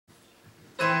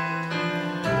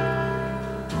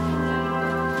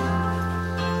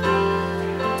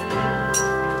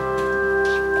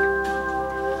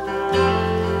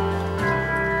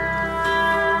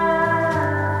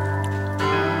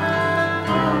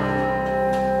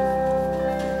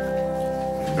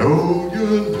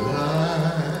your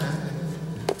life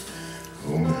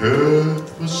on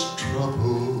earth was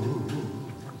troubled,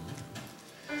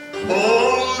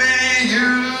 only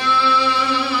you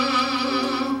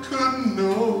could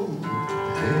know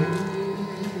pain.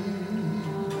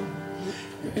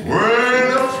 You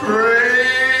weren't afraid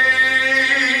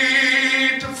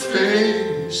to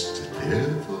face the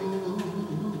devil.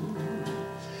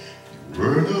 You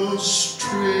were no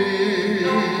stranger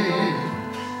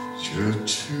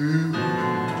to the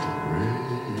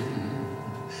rain.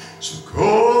 So go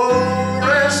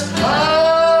rest high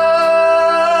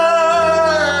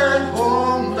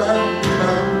on that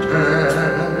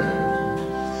mountain,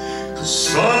 'cause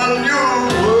son, your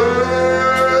work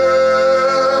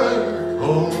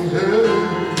on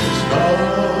earth is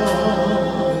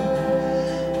done.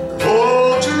 Go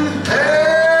to heaven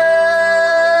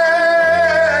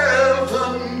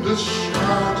to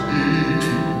shout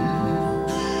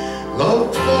love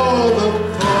for the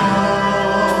Father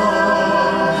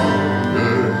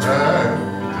and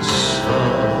the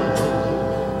Son.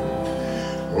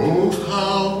 Oh,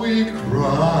 how we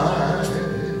cried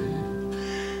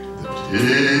the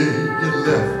day you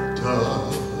left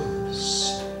us,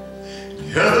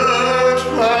 gathered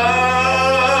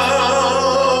round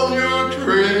your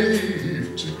grave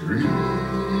to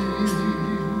grieve.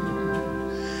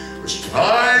 Wished I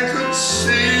could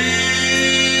see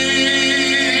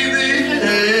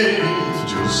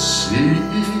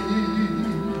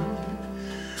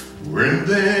when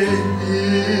they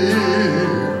hear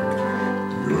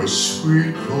your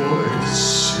sweet voice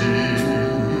sing.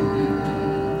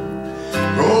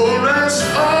 Go rest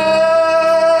high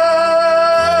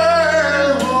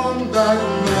on that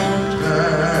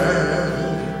mountain,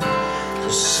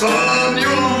 'cause son,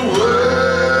 your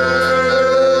work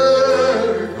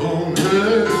on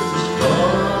earth is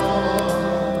done.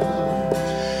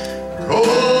 Go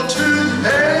to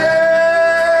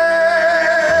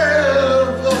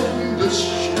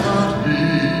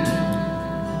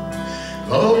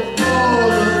love for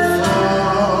the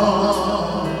Father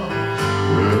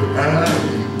and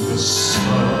the Son.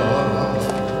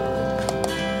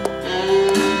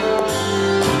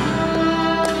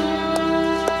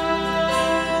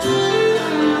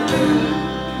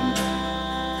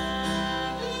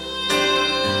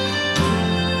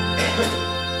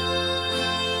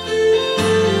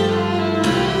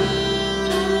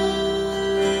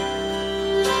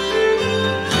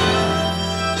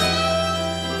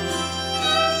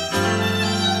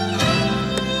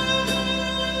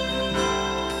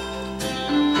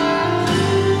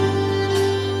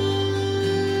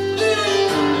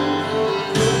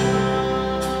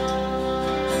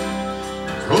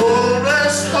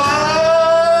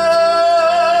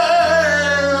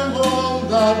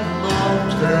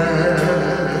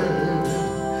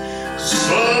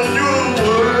 Son, your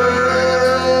work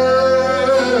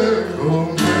on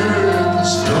earth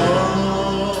is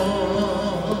done.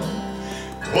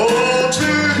 Go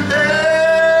to heaven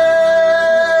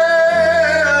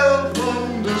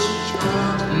to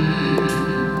shout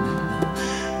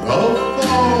love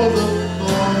for the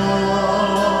Father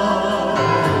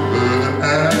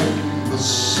and the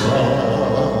Son.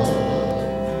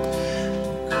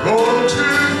 Go to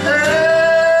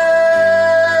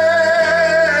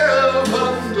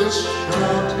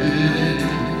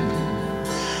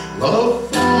love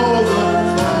for the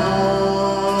Father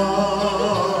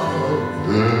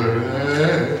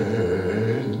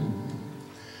and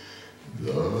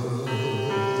the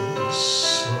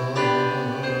Son.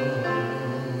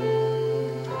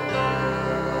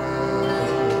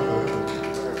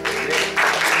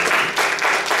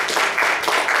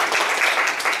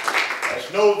 That's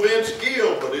no Vince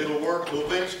Gill, but it'll work till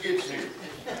Vince gets here.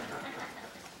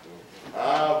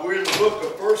 We're in the book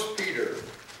of 1 Peter,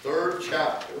 3rd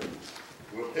chapter.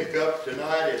 We'll pick up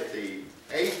tonight at the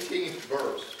 18th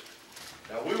verse.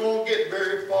 Now, we won't get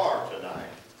very far tonight.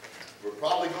 We're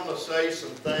probably going to say some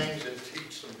things and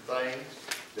teach some things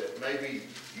that maybe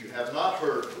you have not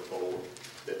heard before,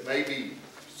 that maybe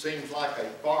seems like a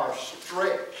far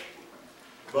stretch.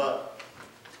 But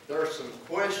there are some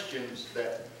questions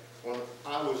that when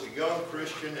I was a young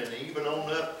Christian and even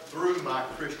on up through my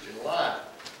Christian life,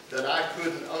 that I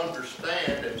couldn't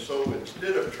understand, and so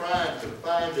instead of trying to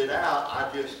find it out, I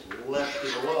just left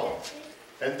it alone.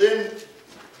 And then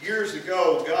years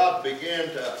ago, God began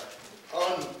to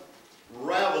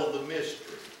unravel the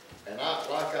mystery. And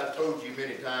like I told you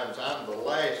many times, I'm the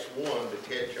last one to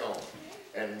catch on.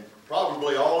 And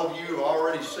probably all of you have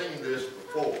already seen this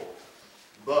before,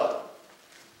 but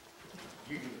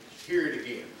you can hear it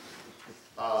again.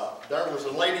 There was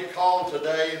a lady called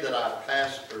today that I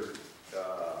pastored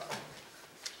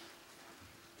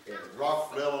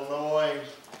Rockford, Illinois,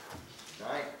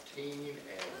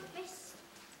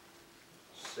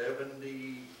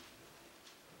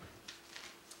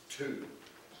 1972.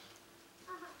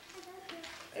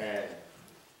 And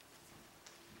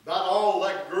about all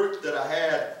that group that I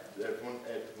had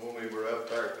when we were up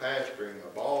there pastoring,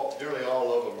 nearly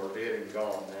all of them are dead and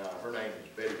gone now. Her name is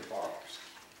Betty Parks.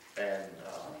 And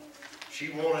she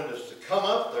wanted us to come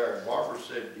up there, and Barbara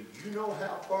said, "Do you know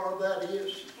how far that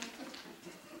is?"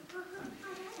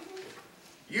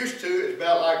 Used to, it's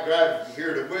about like driving from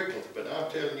here to Wycliffe, but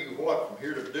I'm telling you what, from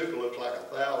here to Paducah looks like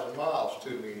 1,000 miles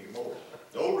to me anymore.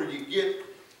 The older you get,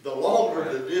 the longer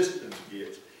the distance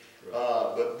gets.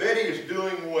 But Betty is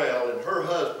doing well, and her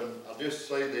husband, I'll just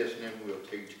say this and then we'll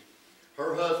teach.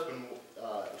 Her husband,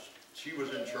 she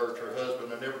was in church, her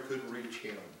husband, I never could reach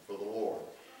him for the Lord.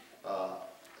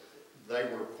 They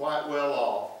were quite well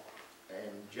off,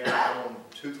 and Jack owned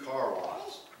 2 car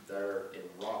lots there in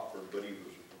Rockford, but he was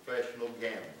a professional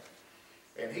gambler.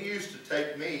 And he used to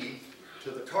take me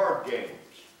to the card games.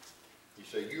 He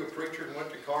said, "You a preacher and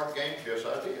went to card games?" Yes,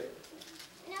 I did.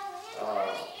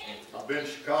 I've been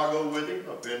to Chicago with him,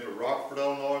 I've been to Rockford,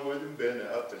 Illinois with him, been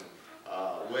up in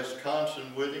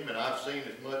Wisconsin with him, and I've seen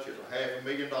as much as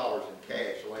 $500,000 in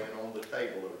cash laying on the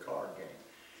table at a card game.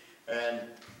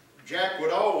 And Jack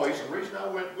would always, the reason I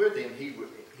went with him, he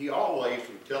always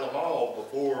would tell them all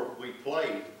before we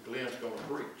played, "Glenn's going to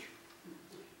preach."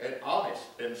 And honest.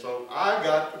 And so I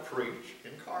got to preach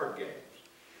in card games.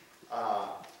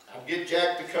 I'd get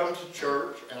Jack to come to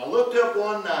church, and I looked up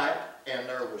one night, and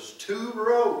there was 2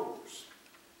 rows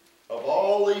of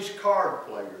all these card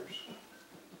players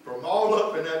from all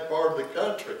up in that part of the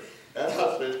country. And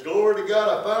I said, "Glory to God,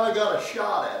 I finally got a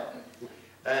shot at him."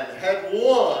 And had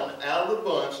one out of the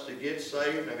bunch to get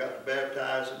saved. I got to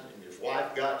baptize him, and his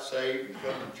wife got saved and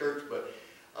come to church. But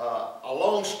a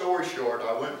long story short,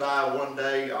 I went by one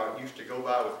day. I used to go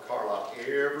by with Carla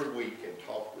every week and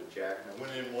talk with Jack. And I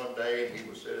went in one day, and he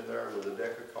was sitting there with a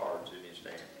deck of cards in his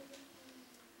hand.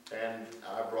 And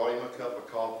I brought him a cup of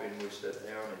coffee, and we sat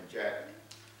down, and Jack,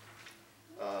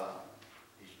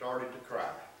 he started to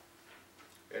cry.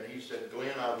 And he said,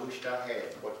 "Glenn, I wished I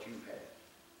had what you had."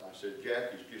 I said,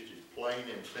 "Jack, it's just as plain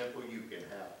and simple. You can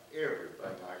have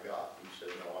everything I got." He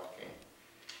said, "No, I can't."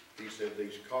 He said,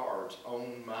 "These cards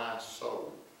own my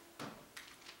soul."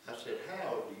 I said,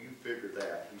 "How do you figure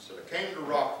that?" He said, "I came to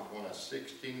Rockford when I was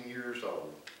 16 years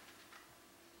old.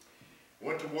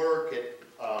 Went to work at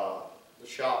the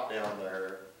shop down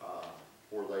there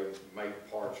where they made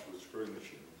parts with screw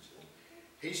machines."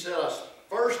 He said,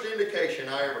 "First indication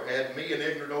I ever had, me an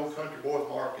ignorant old country boy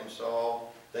from Arkansas,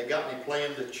 they got me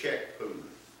playing the check pool.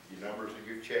 Your numbers of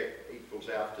your check equals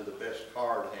out to the best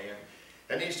card hand."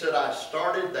 And he said, "I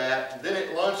started that, and then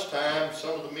at lunchtime,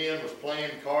 some of the men was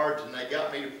playing cards, and they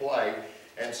got me to play,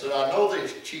 and said, I know they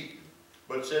was cheating,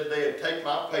 but said they'd take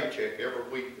my paycheck every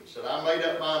week, and said, I made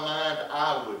up my mind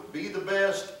I would be the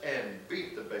best and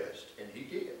beat the best," and he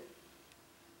did.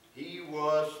 He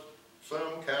was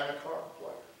some kind of card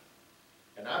player.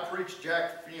 And I preached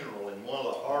Jack's funeral, and one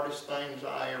of the hardest things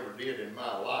I ever did in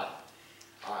my life,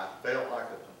 I felt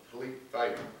like a complete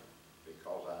failure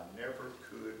because I never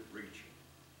could reach him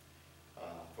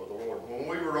for the Lord. When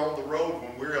we were on the road,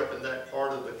 when we were up in that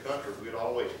part of the country, we'd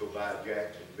always go by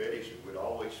Jack's and Betty's, and we'd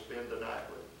always spend the night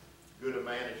with him. Good a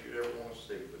man as you'd ever want to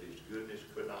see, but his goodness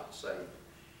could not save him.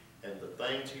 And the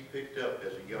things he picked up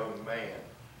as a young man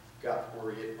got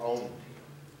where it owned him.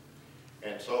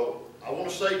 And so I want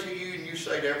to say to you, and you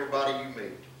say to everybody you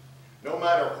meet, no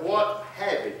matter what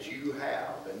habits you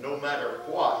have, and no matter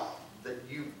what that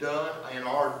you've done and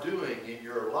are doing in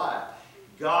your life,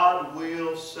 God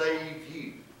will save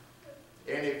you.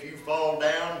 And if you fall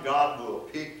down, God will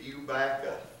pick you back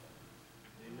up.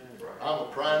 Amen. I'm a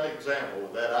prime example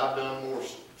of that. I've done more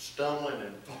stumbling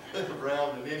and falling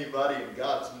around than anybody, and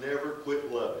God's never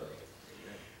quit loving me.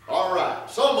 All right,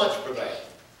 so much for that.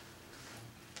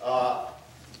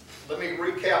 Let me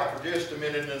recap for just a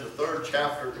minute. In the 3rd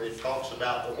chapter, it talks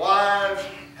about the wives,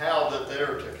 how that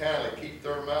they're to kind of keep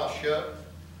their mouth shut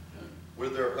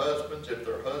with their husbands if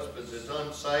their husband is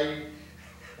unsaved,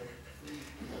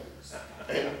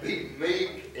 and be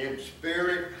meek in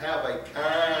spirit, have a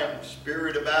kind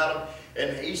spirit about them.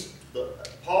 And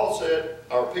Paul said,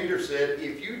 or Peter said,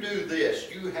 if you do this,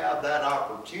 you have that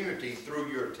opportunity through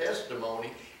your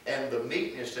testimony and the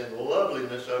meekness and the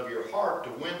loveliness of your heart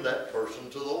to win that person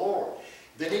to the Lord.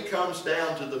 Then he comes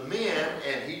down to the men,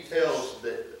 and he tells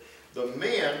the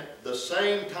men the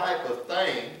same type of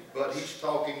thing, but he's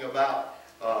talking about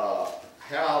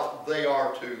how they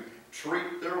are to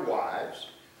treat their wives,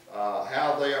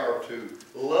 how they are to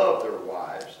love their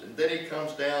wives. And then he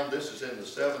comes down, this is in the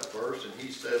 7th verse, and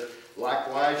he says,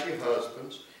 likewise ye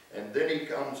husbands. And then he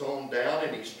comes on down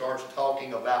and he starts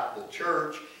talking about the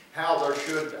church, how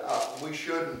we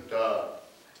shouldn't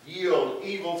yield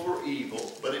evil for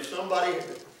evil. But if somebody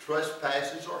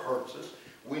trespasses or hurts us,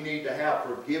 we need to have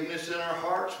forgiveness in our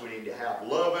hearts. We need to have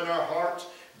love in our hearts.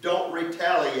 Don't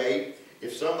retaliate.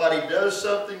 If somebody does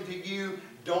something to you,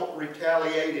 don't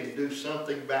retaliate and do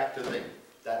something back to them.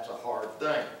 That's a hard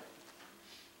thing.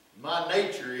 My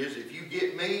nature is, if you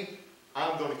get me,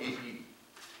 I'm going to get you.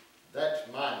 That's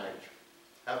my nature.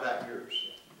 How about yours?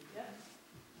 Yeah.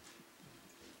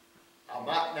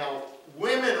 Now,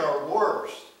 women are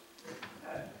worse.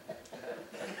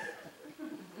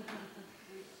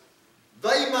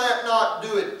 They might not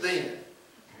do it then,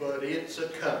 but it's a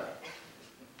coming.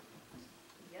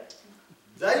 Yep.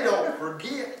 They don't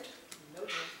forget. Nope.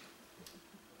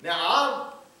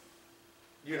 Now,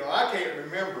 I can't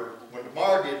remember when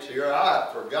tomorrow gets here, I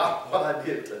forgot what I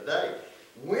did today.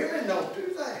 Women don't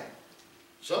do that.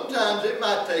 Sometimes it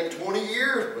might take 20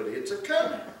 years, but it's a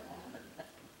coming.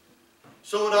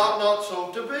 So it ought not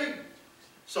so to be.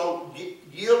 So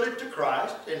yield it to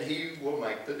Christ, and He will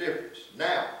make the difference.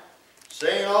 Now,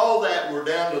 saying all that, we're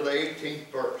down to the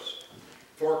 18th verse.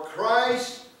 For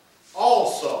Christ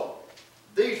also,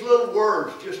 these little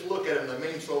words, just look at them, they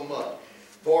mean so much.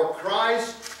 For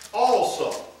Christ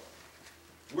also,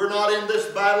 we're not in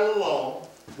this battle alone.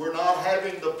 We're not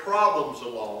having the problems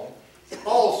alone.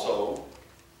 Also,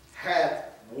 hath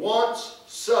once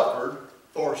suffered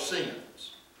for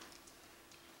sins.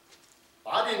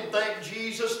 I didn't think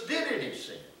Jesus did any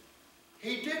sin.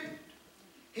 He didn't.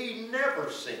 He never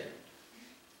sinned.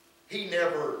 He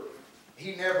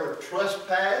never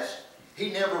trespassed.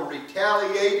 He never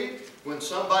retaliated when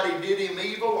somebody did him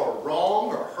evil or wrong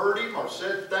or hurt him or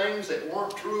said things that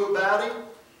weren't true about him.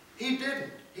 He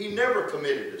didn't. He never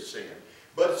committed a sin.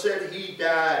 But it said he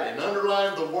died, and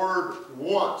underline the word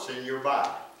once in your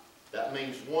Bible. That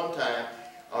means one time.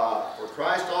 For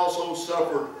Christ also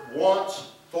suffered once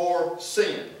for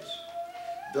sins,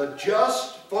 the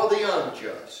just for the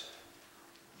unjust.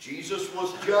 Jesus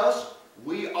was just,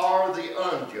 we are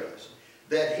the unjust,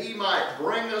 that He might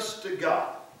bring us to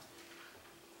God,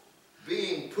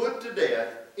 being put to death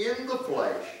in the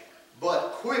flesh,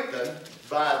 but quickened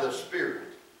by the Spirit.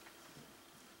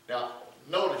 Now,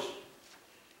 notice,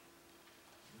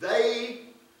 they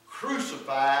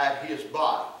crucified His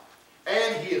body,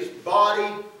 and His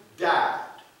body died.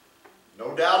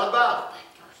 No doubt about it.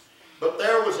 But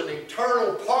there was an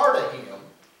eternal part of Him,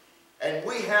 and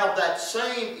we have that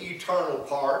same eternal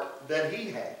part that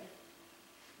He had.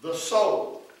 The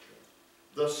soul.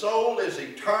 The soul is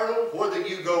eternal, whether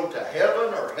you go to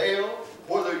heaven or hell,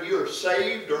 whether you're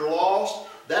saved or lost,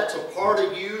 that's a part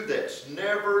of you that's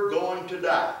never going to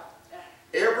die.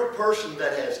 Every person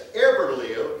that has ever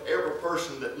lived, every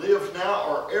person that lives now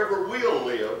or ever will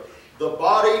live, the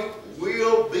body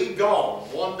will be gone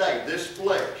one day, this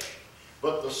flesh.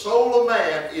 But the soul of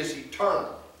man is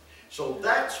eternal. So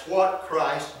that's what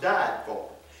Christ died for.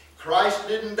 Christ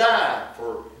didn't die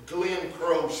for Glenn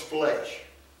Crow's flesh.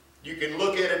 You can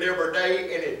look at it every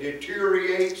day and it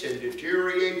deteriorates and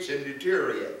deteriorates and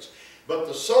deteriorates. But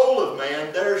the soul of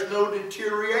man, there's no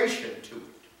deterioration to it.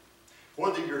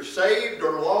 Whether you're saved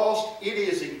or lost, it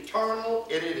is eternal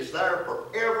and it is there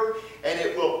forever, and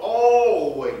it will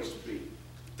always be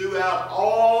throughout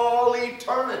all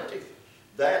eternity.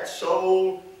 That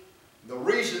soul, the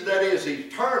reason that is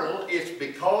eternal is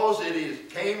because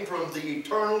came from the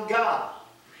eternal God.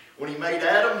 When He made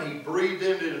Adam, He breathed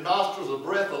into his nostrils the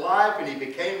breath of life, and he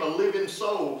became a living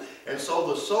soul. And so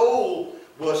the soul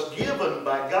was given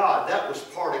by God. That was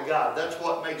part of God. That's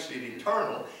what makes it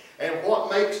eternal. And what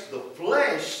makes the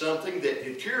flesh something that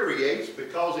deteriorates,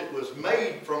 because it was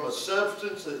made from a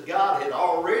substance that God had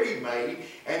already made,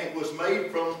 and it was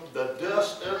made from the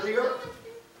dust of the earth.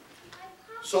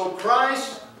 So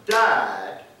Christ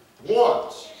died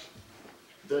once,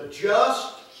 the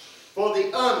just for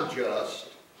the unjust.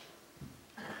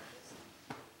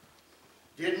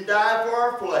 Didn't die for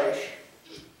our flesh,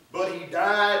 but He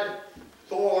died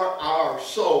for our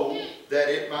soul, that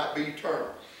it might be eternal.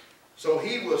 So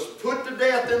He was put to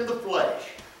death in the flesh.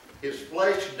 His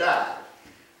flesh died.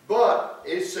 But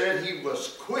it said He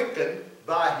was quickened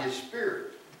by His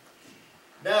Spirit.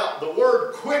 Now, the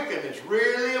word quicken is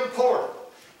really important.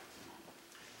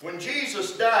 When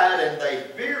Jesus died and they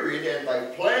buried and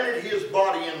they planted His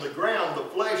body in the ground, the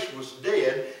flesh was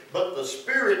dead, but the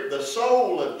spirit, the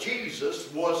soul of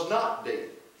Jesus was not dead.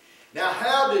 Now,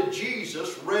 how did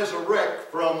Jesus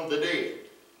resurrect from the dead?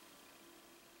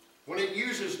 When it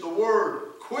uses the word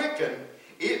quickened,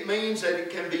 it means that it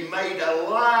can be made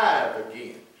alive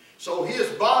again. So his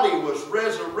body was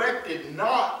resurrected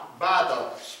not by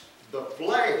the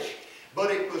flesh, but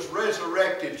it was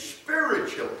resurrected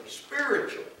spiritually.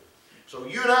 So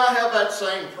you and I have that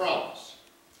same promise.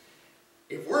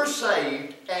 If we're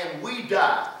saved and we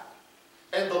die,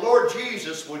 and the Lord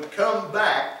Jesus would come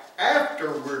back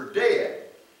after we're dead,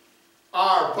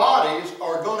 our bodies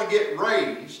are going to get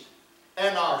raised,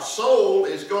 and our soul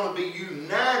is going to be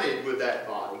united with that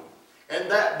body, and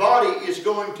that body is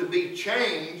going to be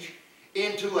changed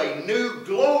into a new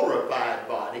glorified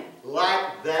body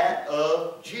like that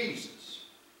of Jesus.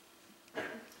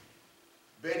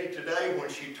 Betty today, when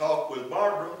she talked with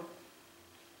Barbara,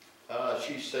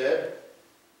 she said,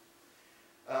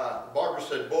 Barbara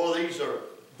said, boy, these are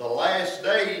the last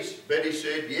days. Betty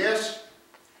said, yes,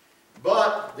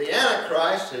 but the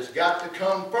Antichrist has got to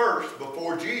come first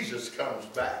before Jesus comes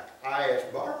back. I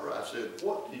asked Barbara, I said,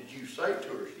 what did you say to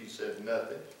her? She said,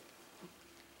 nothing.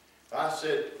 I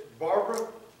said, Barbara,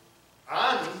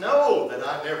 I know that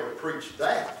I never preached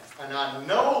that, and I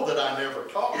know that I never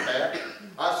taught that.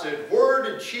 I said, where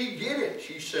did she get it?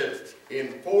 She said, in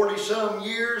 40-some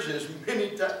years, as many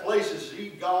places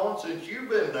she's gone since you've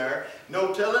been there,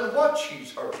 no telling what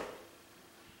she's heard.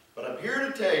 But I'm here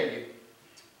to tell you,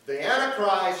 the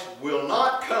Antichrist will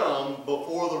not come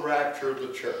before the rapture of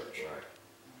the church.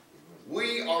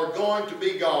 We are going to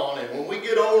be gone, and when we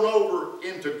get on over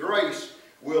into grace,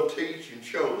 we'll teach and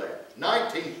show that.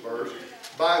 19th verse,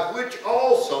 by which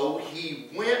also he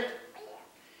went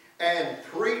and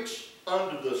preached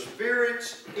unto the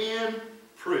spirits in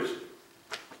prison.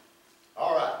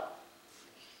 All right.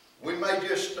 We may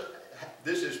just,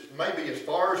 this is maybe as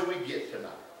far as we get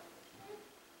tonight.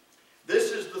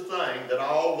 This is the thing that I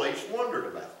always wondered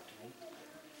about.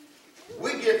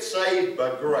 We get saved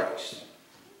by grace.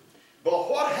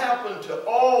 But what happened to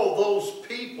all those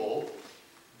people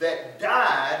that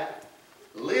died,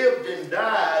 lived and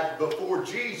died before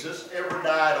Jesus ever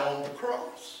died on the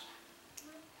cross?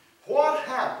 What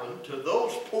happened to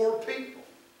those poor people?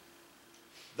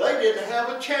 They didn't have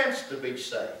a chance to be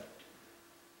saved.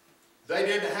 They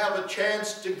didn't have a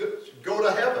chance to go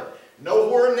to heaven.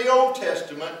 Nowhere in the Old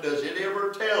Testament does it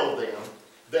ever tell them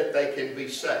that they can be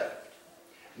saved.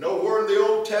 Nowhere in the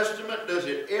Old Testament does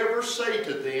it ever say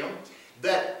to them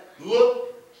that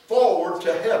look forward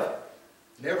to heaven.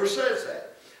 Never says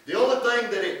that. The only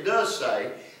thing that it does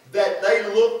say, that they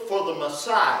look for the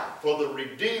Messiah, for the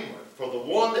Redeemer, for the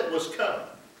one that was coming.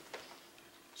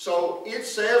 So it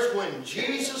says when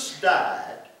Jesus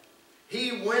died,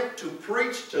 he went to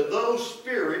preach to those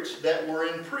spirits that were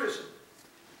in prison.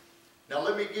 Now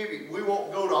let me give you, we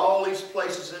won't go to all these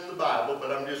places in the Bible,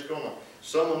 but I'm just going to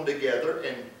sum them together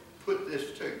and put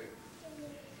this to you.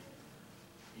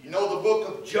 You know the book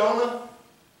of Jonah?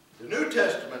 The New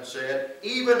Testament said,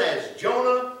 even as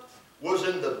Jonah was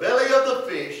in the belly of the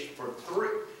fish for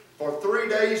 3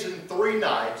 days and 3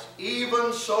 nights,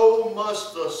 even so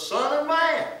must the Son of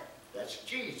Man, that's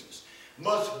Jesus,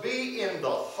 must be in the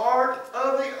heart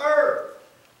of the earth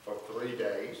for 3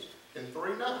 days and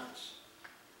 3 nights.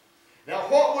 Now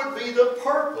what would be the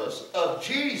purpose of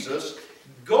Jesus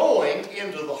going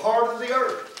into the heart of the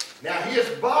earth? Now his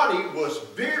body was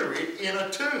buried in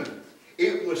a tomb.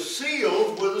 It was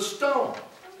sealed with a stone.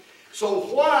 So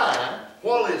why,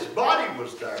 while his body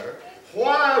was there,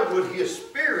 why would his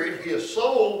spirit, his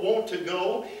soul, want to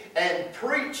go and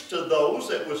preach to those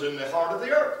that was in the heart of the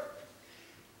earth?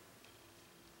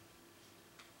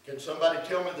 Can somebody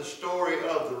tell me the story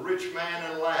of the rich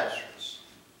man and Lazarus?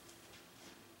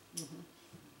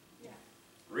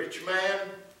 Rich man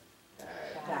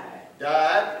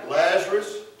died.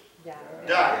 Lazarus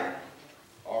died.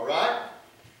 All right?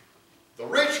 The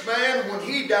rich man, when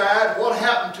he died, what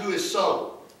happened to his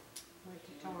soul?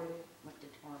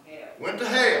 Went to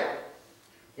hell.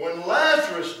 When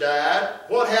Lazarus died,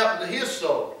 what happened to his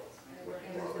soul?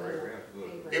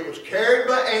 It was carried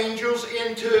by angels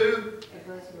into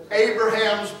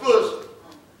Abraham's bosom.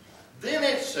 Then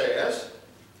it says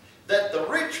that the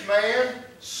rich man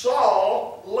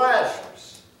saw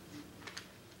Lazarus.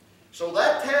 So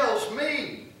that tells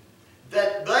me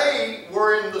that they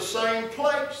were in the same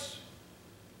place.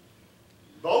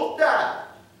 Both died.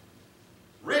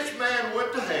 Rich man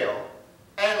went to hell,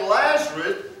 and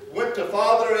Lazarus went to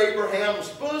Father Abraham's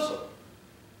bosom.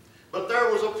 But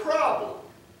there was a problem.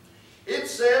 It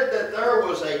said that there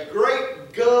was a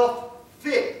great gulf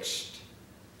fixed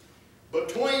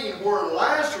between where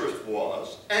Lazarus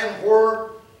was and where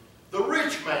the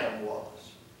rich man was.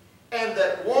 And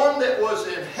that one that was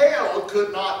in hell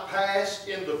could not pass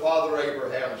into Father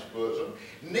Abraham's bosom.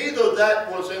 Neither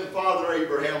that was in Father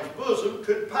Abraham's bosom could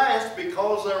could pass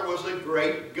because there was a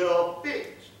great gulf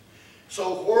fixed.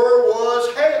 So where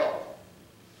was hell?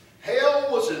 Hell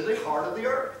was in the heart of the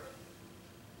earth.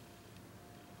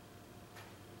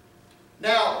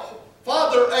 Now,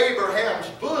 Father Abraham's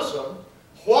bosom,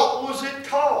 what was it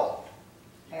called?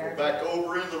 Go back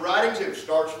over in the writings, it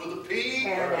starts with a P.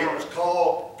 Paradise. It was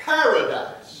called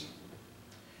paradise.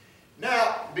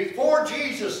 Now, before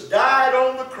Jesus died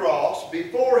on the cross,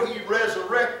 before he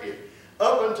resurrected,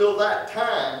 up until that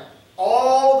time,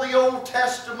 all the Old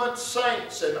Testament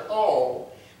saints and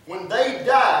all, when they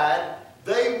died,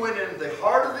 they went in the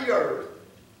heart of the earth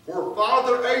where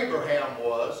Father Abraham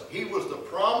was. He was the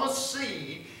promised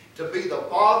seed to be the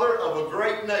father of a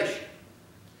great nation.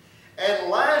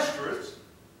 And Lazarus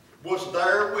was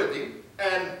there with him,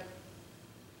 and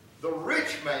the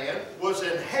rich man was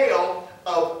in hell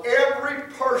of every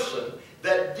person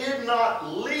that did not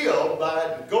live by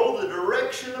and go the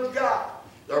direction of God.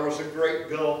 There was a great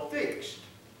gulf fixed.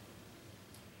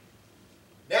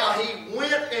 Now he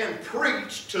went and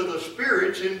preached to the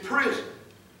spirits in prison.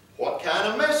 What kind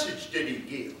of message did he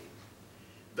give?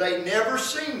 They never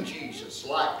seen Jesus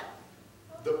like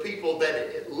the people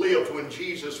that lived when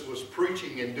Jesus was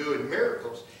preaching and doing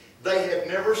miracles. They had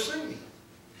never seen him.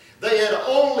 They had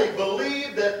only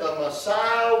believed that the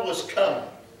Messiah was coming.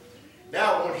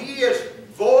 Now when he is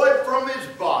void from his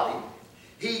body,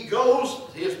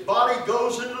 his body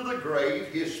goes into the grave,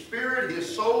 his spirit,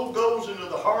 his soul goes into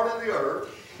the heart of the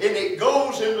earth, and it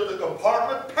goes into the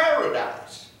compartment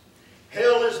paradise.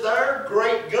 Hell is there,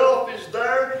 great gulf is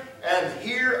there, and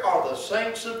here are the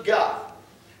saints of God.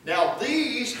 Now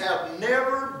these have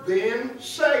never been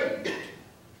saved.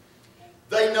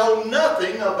 They know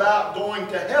nothing about going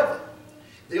to heaven.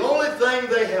 The only thing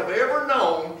they have ever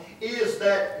known is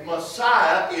that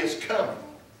Messiah is coming.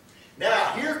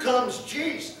 Now here comes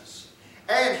Jesus,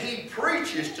 and he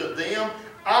preaches to them,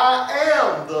 I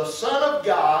am the Son of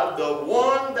God, the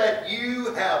one that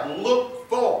you have looked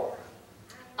for.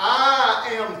 I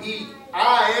am he.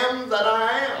 I am that I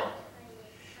am.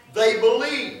 They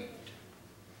believed.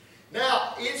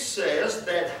 Now it says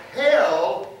that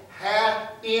hell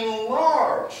hath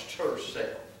enlarged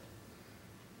herself.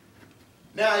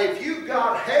 Now if you've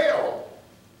got hell,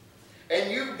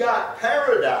 and you've got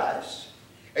paradise,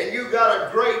 and you've got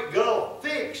a great gulf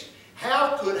fixed,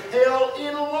 how could hell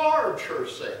enlarge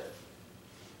herself?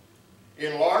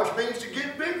 Enlarge means to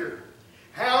get bigger.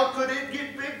 How could it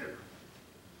get bigger?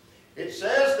 It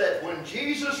says that when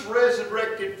Jesus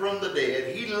resurrected from the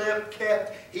dead, he led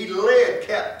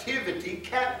captivity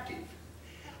captive.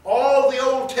 All the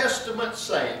Old Testament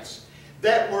saints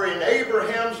that were in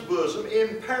Abraham's bosom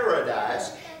in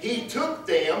paradise, he took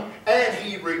them and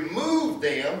he removed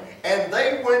them, and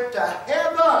they went to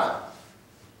heaven.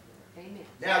 Amen.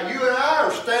 Now you and I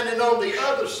are standing on the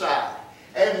other side,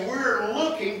 and we're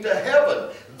looking to heaven.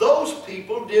 Those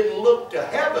people didn't look to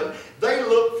heaven. They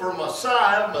looked for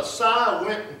Messiah. Messiah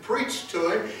went and preached to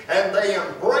him, and they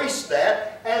embraced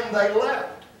that, and they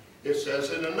left. It says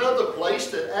in another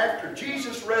place that after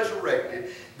Jesus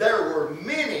resurrected, there were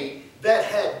many that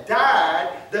had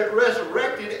died that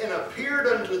resurrected and appeared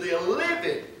unto the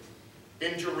living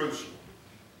in Jerusalem.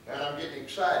 And I'm getting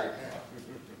excited now.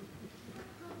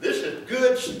 This is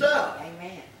good stuff.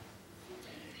 Amen.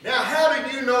 Now, how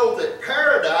did you know that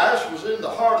paradise was in the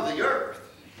heart of the earth?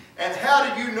 And how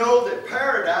did you know that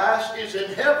paradise is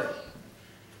in heaven?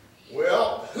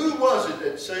 Well, who was it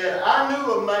that said, I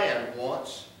knew a man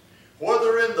once,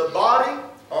 whether in the body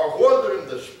or whether in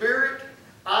the spirit,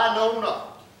 I know not.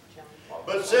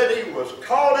 But said he was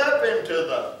caught up into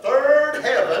the third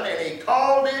heaven, and he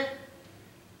called it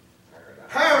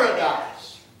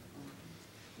paradise.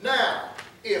 Now,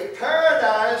 if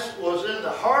paradise was in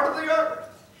the heart of the earth,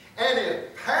 and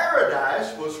if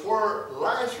paradise was where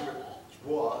Lazarus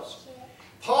was,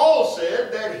 Paul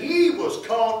said that he was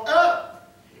caught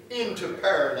up into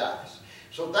paradise.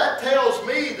 So that tells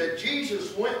me that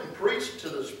Jesus went and preached to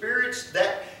the spirits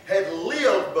that had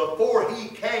lived before he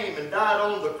came and died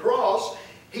on the cross.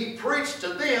 He preached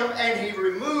to them, and he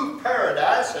removed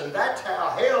paradise, and that's how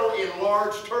hell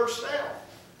enlarged herself.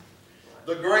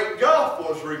 The great gulf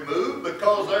was removed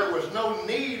because there was no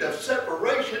need of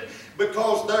separation,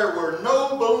 because there were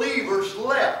no believers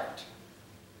left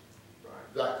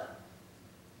there.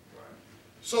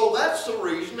 So that's the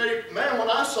reason that, man, when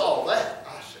I saw that,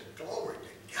 I said, glory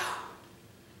to God.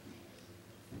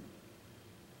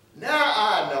 Now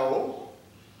I know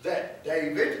that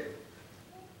David,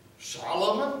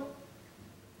 Solomon,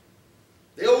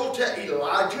 the Old Testament,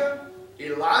 Elijah,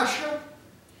 Elisha,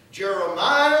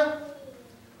 Jeremiah,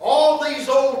 all these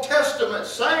Old Testament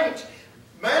saints,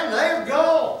 man, they're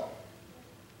gone.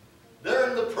 They're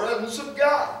presence of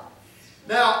God.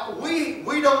 Now, we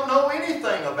don't know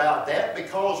anything about that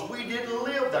because we didn't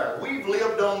live there. We've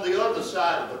lived on the other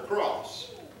side of the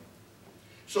cross.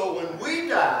 So when we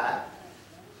die,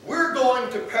 we're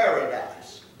going to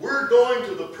paradise. We're going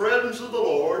to the presence of the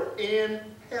Lord in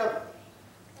heaven.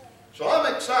 So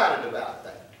I'm excited about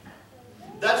that.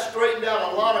 That straightened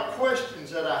out a lot of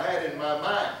questions that I had in my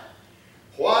mind.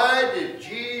 Why did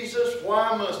Jesus,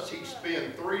 why must he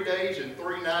spend 3 days and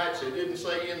 3 nights? It didn't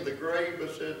say in the grave,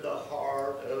 but said the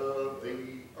heart of the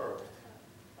earth.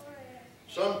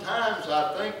 Sometimes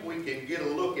I think we can get a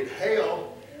look at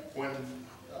hell when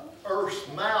earth's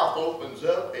mouth opens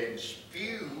up and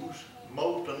spews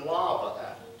molten lava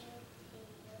out.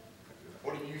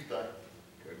 What do you think?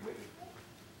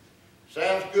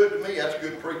 Sounds good to me. That's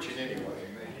good preaching anyway.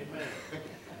 Amen.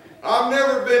 I've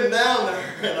never been down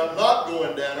there, and I'm not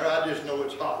going down there. I just know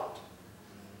it's hot.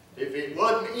 If it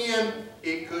wasn't in,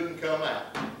 it couldn't come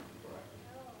out.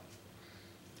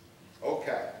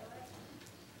 Okay.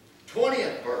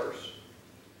 20th verse.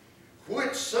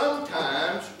 Which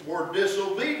sometimes were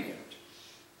disobedient.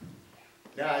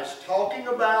 Now it's talking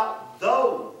about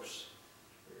those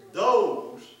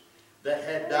that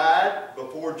had died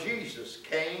before Jesus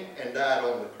came and died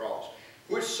on the cross,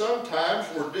 which sometimes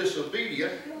were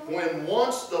disobedient when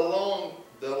once the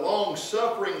long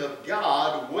suffering of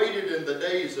God waited in the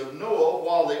days of Noah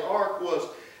while the ark was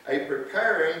a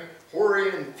preparing,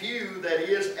 wherein few, that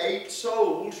is 8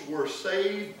 souls, were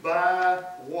saved by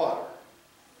water.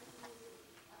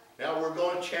 Now we're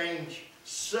going to change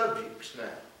subjects now.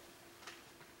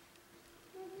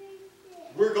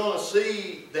 We're going to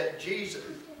see that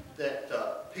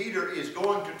Peter is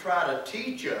going to try to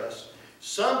teach us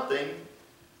something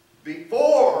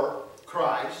before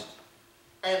Christ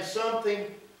and something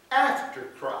after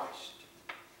Christ.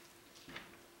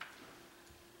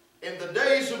 In the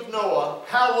days of Noah,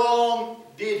 how long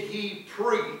did he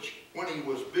preach when he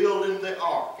was building the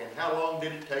ark? And how long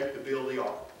did it take to build the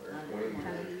ark?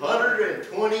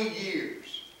 120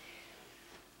 years.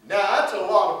 Now that's a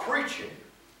lot of preaching,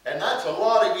 and that's a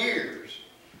lot of years.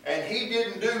 And he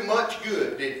didn't do much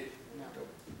good, did he? No.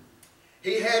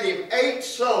 He had him 8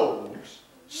 souls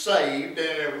saved,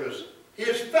 and it was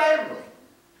his family,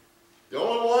 the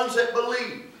only ones that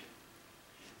believed.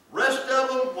 Rest of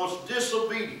them was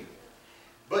disobedient.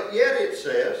 But yet it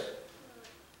says,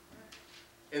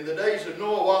 in the days of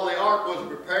Noah, while the ark was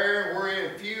preparing,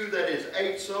 wherein few, that is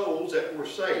 8 souls, that were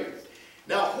saved.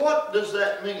 Now what does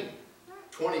that mean?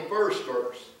 21st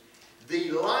verse.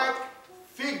 The like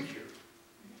figure.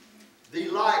 The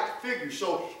like figure.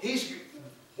 So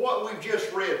what we've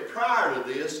just read prior to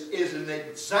this is an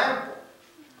example,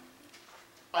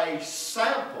 a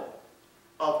sample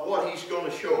of what he's going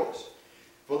to show us.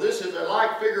 For this is a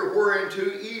like figure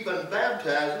whereunto even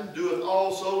baptism doeth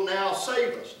also now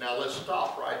save us. Now let's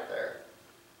stop right there.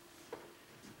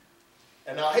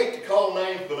 And I hate to call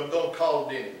names, but I'm going to call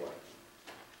it anyway.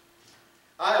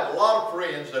 I have a lot of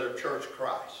friends that are Church of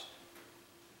Christ.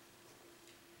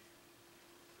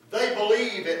 They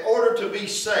believe in order to be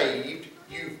saved,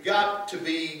 you've got to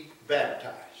be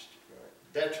baptized.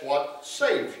 That's what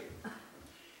saves you.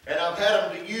 And I've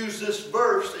had them to use this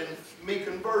verse in me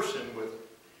conversing with them.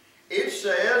 It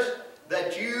says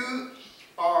that you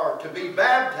are to be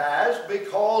baptized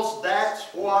because that's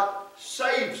what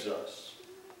saves us.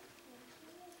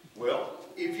 Well,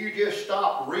 if you just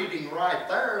stop reading right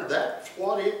there, that's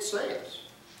what it says.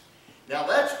 Now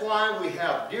that's why we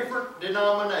have different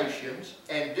denominations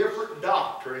and different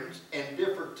doctrines and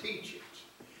different teachings.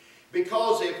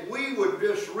 Because if we would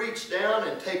just reach down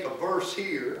and take a verse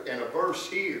here and a verse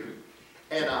here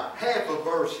and a half a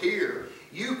verse here,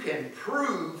 you can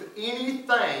prove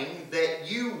anything that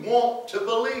you want to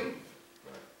believe.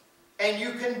 And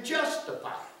you can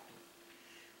justify it.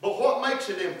 But what makes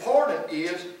it important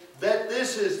is that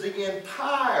this is the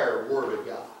entire Word of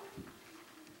God.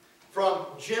 From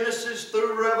Genesis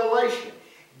through Revelation.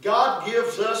 God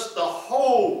gives us the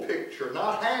whole picture,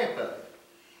 not half of it.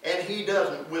 And He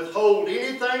doesn't withhold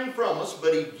anything from us,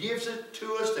 but He gives it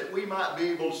to us that we might be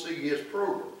able to see His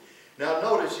program. Now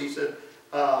notice He said,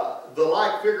 the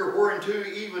like figure whereunto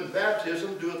even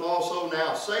baptism doeth also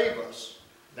now save us.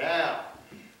 Now,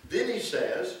 then He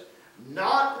says,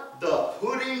 not the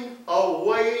putting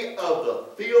away of the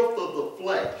filth of the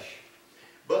flesh,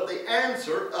 but the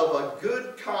answer of a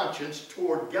good conscience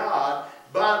toward God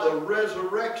by the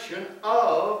resurrection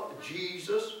of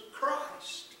Jesus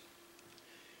Christ.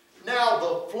 Now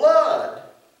the flood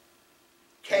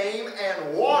came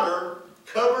and water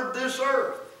covered this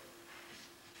earth.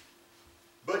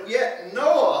 But yet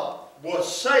Noah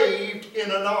was saved in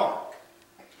an ark.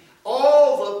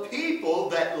 All the people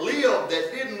that lived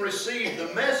received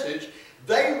the message,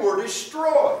 they were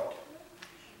destroyed.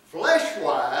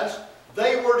 Flesh-wise,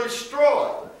 they were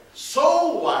destroyed.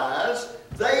 Soul-wise,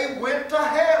 they went to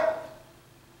hell.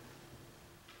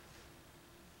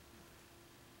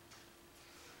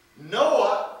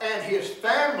 Noah and his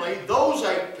family, those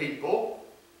 8 people,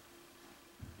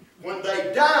 when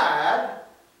they died,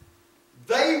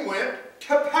 they went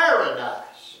to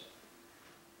paradise.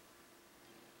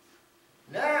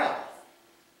 Now,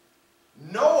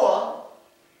 Noah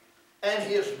and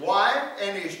his wife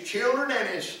and his children and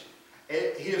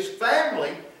his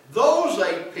family, those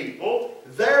 8 people,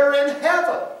 they're in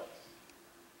heaven.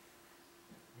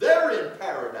 They're in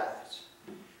paradise.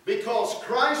 Because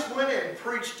Christ went and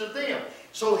preached to them.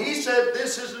 So he said,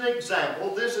 this is an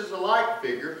example, this is a like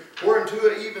figure, whereunto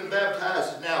it even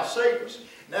baptizes now savest.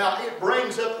 Now it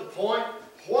brings up the point,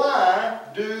 why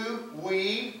do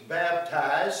we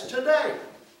baptize today?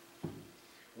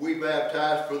 We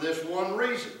baptize for this one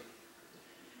reason.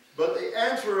 But the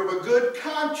answer of a good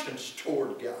conscience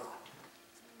toward God.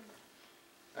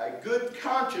 A good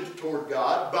conscience toward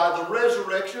God by the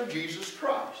resurrection of Jesus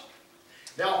Christ.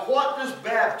 Now, what does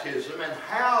baptism and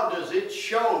how does it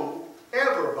show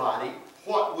everybody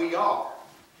what we are?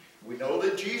 We know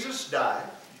that Jesus died.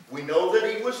 We know that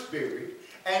he was buried.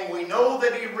 And we know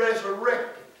that he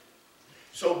resurrected.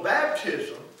 So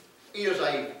baptism is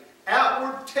an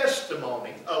outward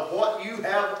testimony of what you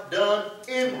have done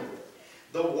inwardly.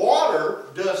 The water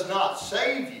does not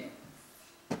save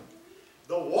you.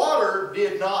 The water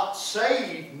did not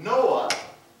save Noah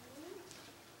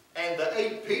and the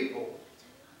 8 people.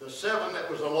 The 7 that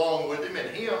was along with him and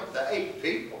him, the 8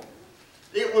 people.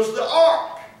 It was the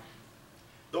ark.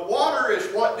 The water is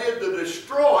what did the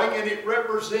destroying, and it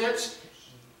represents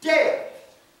death.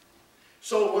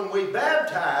 So when we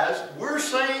baptize, we're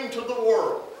saying to the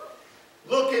world,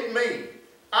 look at me.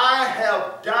 I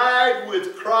have died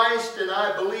with Christ, and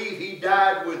I believe he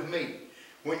died with me.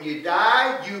 When you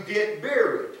die, you get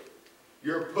buried.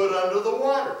 You're put under the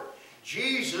water.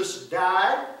 Jesus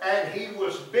died, and he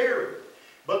was buried.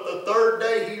 But the 3rd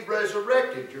day he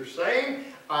resurrected. You're saying,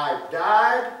 I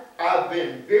died, I've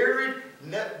been buried,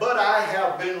 but I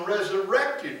have been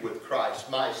resurrected with Christ.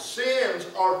 My sins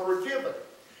are forgiven.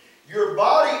 Your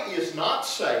body is not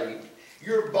saved.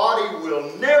 Your body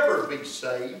will never be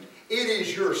saved. It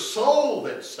is your soul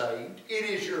that's saved. It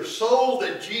is your soul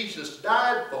that Jesus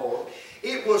died for.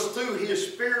 It was through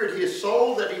his spirit, his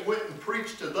soul, that he went and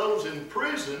preached to those in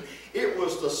prison. It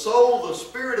was the soul, the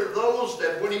spirit of those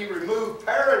that when he removed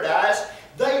paradise,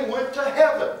 they went to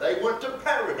heaven. They went to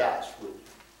paradise with him.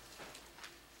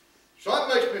 So that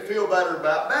makes me feel better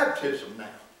about baptism now.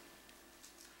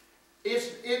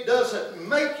 It doesn't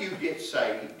make you get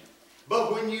saved,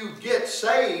 but when you get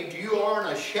saved, you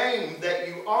aren't ashamed that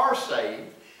you are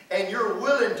saved, and you're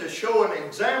willing to show an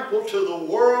example to the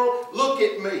world. Look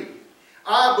at me.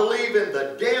 I believe in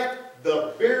the death,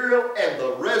 the burial, and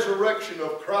the resurrection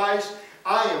of Christ.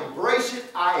 I embrace it,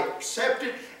 I accept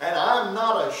it, and I'm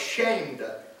not ashamed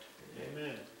of it.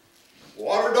 Amen.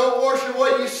 Water don't wash away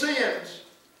your sins.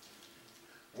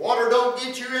 Water don't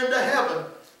get you into heaven,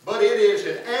 but it is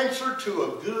an answer to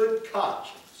a good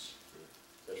conscience.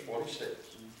 That's what he says.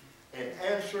 An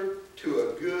answer to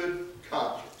a good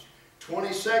conscience.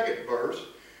 22nd verse,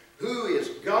 who is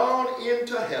gone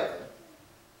into heaven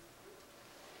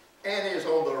and is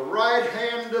on the right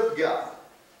hand of God.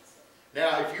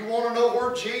 Now, if you want to know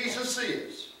where Jesus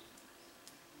is,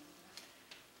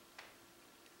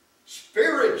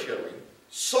 spiritually,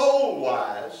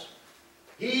 soul-wise,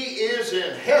 he is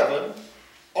in heaven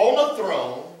on a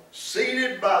throne,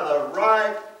 seated by the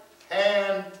right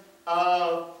hand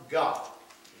of God.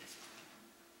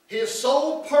 His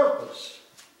sole purpose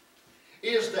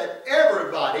is that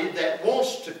everybody that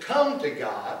wants to come to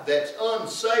God, that's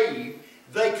unsaved,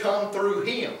 they come through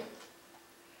him.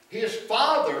 His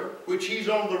Father, which he's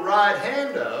on the right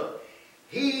hand of,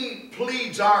 he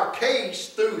pleads our case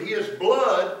through his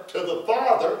blood to the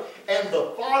Father, and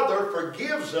the Father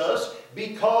forgives us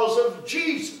because of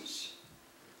Jesus,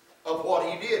 of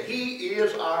what he did. He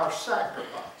is our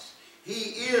sacrifice. He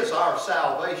is our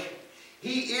salvation.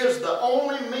 He is the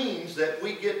only means that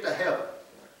we get to heaven,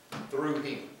 through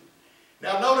him.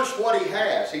 Now notice what he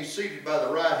has. He's seated by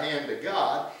the right hand of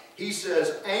God. He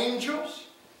says angels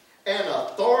and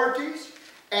authorities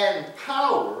and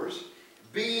powers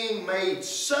being made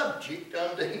subject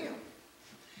unto him.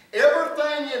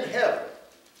 Everything in heaven,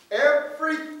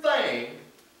 everything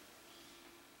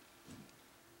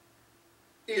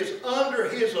is under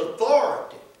his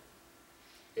authority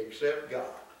except God.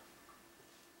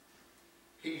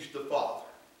 He's the Father.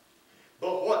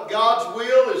 But what God's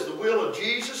will is the will of of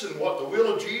Jesus, and what the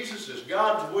will of Jesus is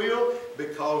God's will,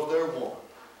 because they're one.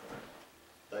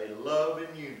 They love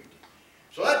in unity.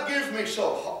 So that gives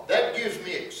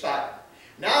me excitement.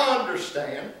 Now I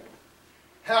understand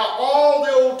how all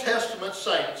the Old Testament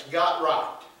saints got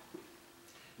right.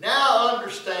 Now I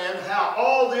understand how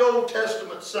all the Old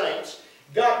Testament saints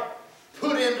got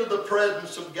put into the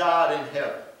presence of God in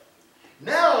heaven.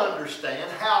 Now I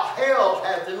understand how hell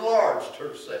hath enlarged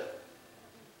herself.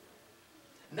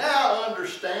 Now I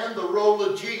understand the role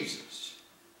of Jesus.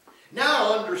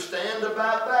 Now I understand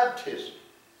about baptism.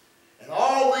 And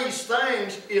all these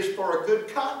things is for a good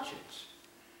conscience.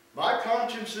 My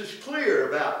conscience is clear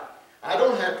about it. I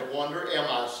don't have to wonder, am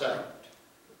I saved?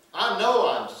 I know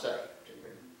I'm saved.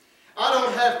 I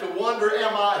don't have to wonder,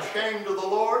 am I ashamed of the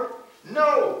Lord?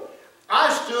 No.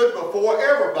 I stood before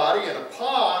everybody in a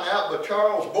pond out by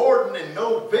Charles Borden in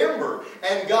November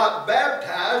and got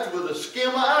baptized with a skim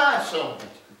of ice on it.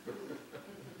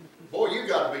 Boy, you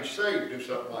got to be saved to do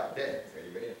something like that.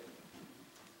 Amen.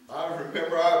 I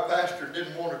remember our pastor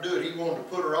didn't want to do it. He wanted to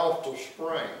put her off till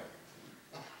spring.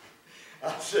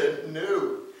 I said,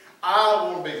 no, I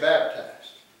want to be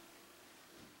baptized.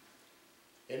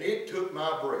 And it took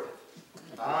my breath.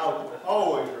 I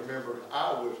always remember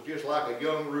I was just like a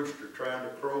young rooster trying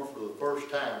to crow for the first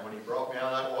time when he brought me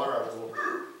out of that water.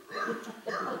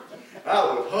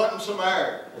 I was hunting some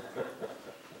air.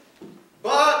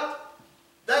 But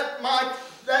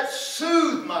that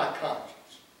soothed my conscience.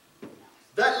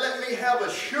 That let me have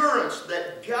assurance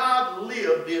that God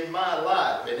lived in my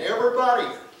life. And everybody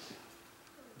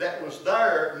that was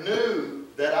there knew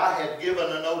that I had given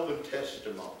an open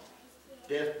testimony.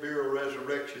 Death, burial,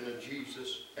 resurrection of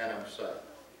Jesus, and I'm saved.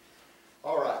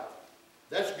 All right.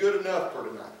 That's good enough for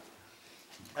tonight.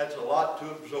 That's a lot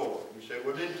to absorb. You say,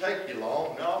 well, it didn't take you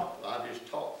long. No, I just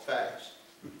talked fast.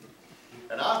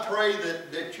 And I pray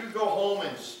that you go home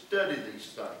and study these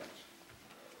things.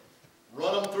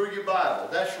 Run them through your Bible.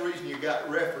 That's the reason you got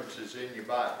references in your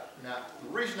Bible. Now, the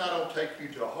reason I don't take you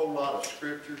to a whole lot of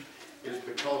scriptures is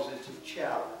because it's a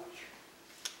challenge.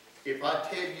 If I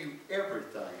tell you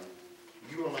everything,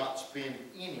 you will not spend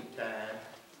any time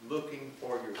looking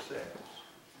for yourselves.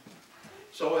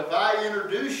 So if I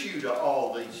introduce you to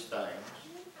all these things,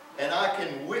 and I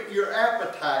can whet your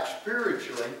appetite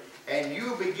spiritually, and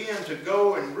you begin to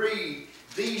go and read,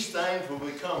 these things will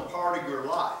become part of your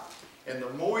life. And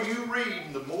the more you read,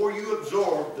 and the more you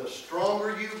absorb, the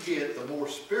stronger you get, the more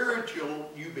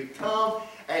spiritual you become,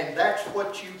 and that's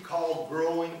what you call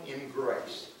growing in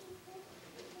grace.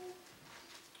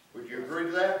 Would you agree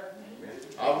to that?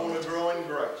 I want to grow in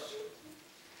grace.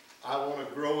 I want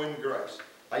to grow in grace.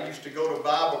 I used to go to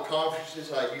Bible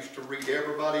conferences. I used to read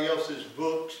everybody else's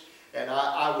books. And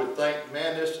I would think,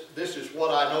 man, this is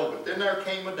what I know. But then there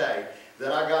came a day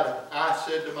that I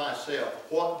said to myself,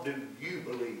 what do you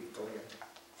believe, Glenn?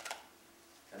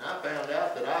 And I found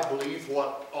out that I believed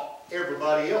what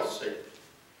everybody else said.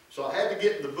 So I had to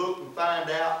get in the book and find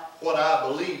out what I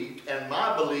believed. And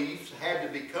my beliefs had to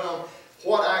become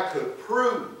what I could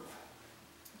prove.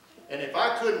 And if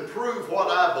I couldn't prove what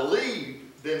I believed,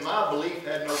 then my belief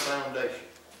had no foundation.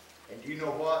 And you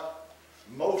know what?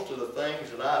 Most of the things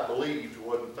that I believed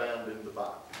wasn't found in the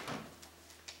Bible.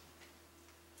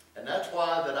 And that's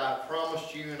why that I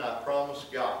promised you and I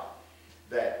promised God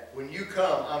that when you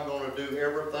come, I'm going to do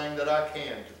everything that I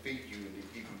can to feed you and to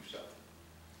give you something.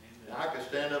 And I could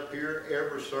stand up here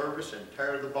every service and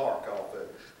tear the bark off of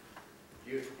it.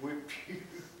 Just whip you.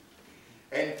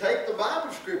 And take the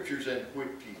Bible scriptures and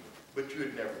whip you. But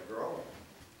you'd never grow.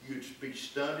 You'd be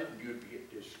stunted, and you'd get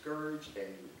discouraged, and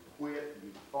you'd quit, and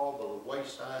you'd fall by the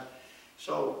wayside.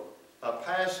 So a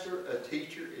pastor, a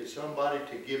teacher, is somebody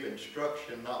to give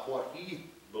instruction, not what he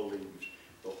believes,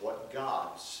 but what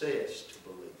God says to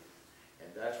believe.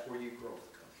 And that's where your growth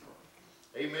comes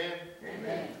from. Amen?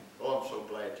 Amen. Oh, I'm so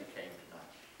glad you came tonight.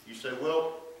 You say,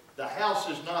 well, the house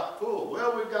is not full.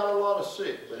 Well, we've got a lot of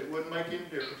sick, but it wouldn't make any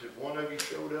difference. If one of you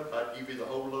showed up, I'd give you the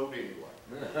whole load anyway.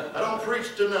 I don't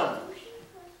preach to numbers.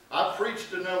 I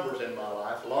preached to numbers in my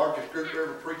life. The largest group I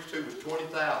ever preached to was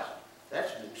 20,000.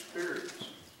 That's an experience.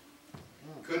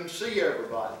 Couldn't see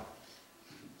everybody.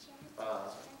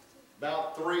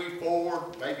 About 3,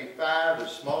 4, maybe 5, the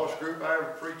smallest group I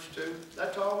ever preached to.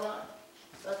 That's all right.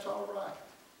 That's all right.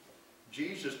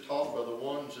 Jesus taught by the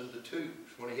ones and the twos.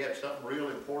 When he had something real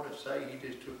important to say, he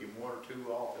just took him 1 or 2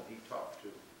 off and he talked to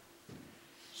them.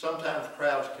 Sometimes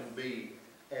crowds can be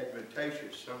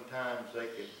advantageous. Sometimes they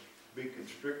can be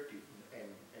constrictive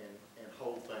and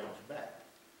hold things back.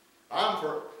 I'm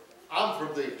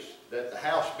for this, that the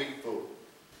house be full.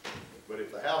 But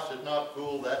if the house is not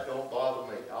full, that don't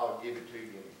bother me. I'll give it to you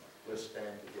anyway. Let's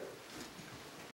stand together.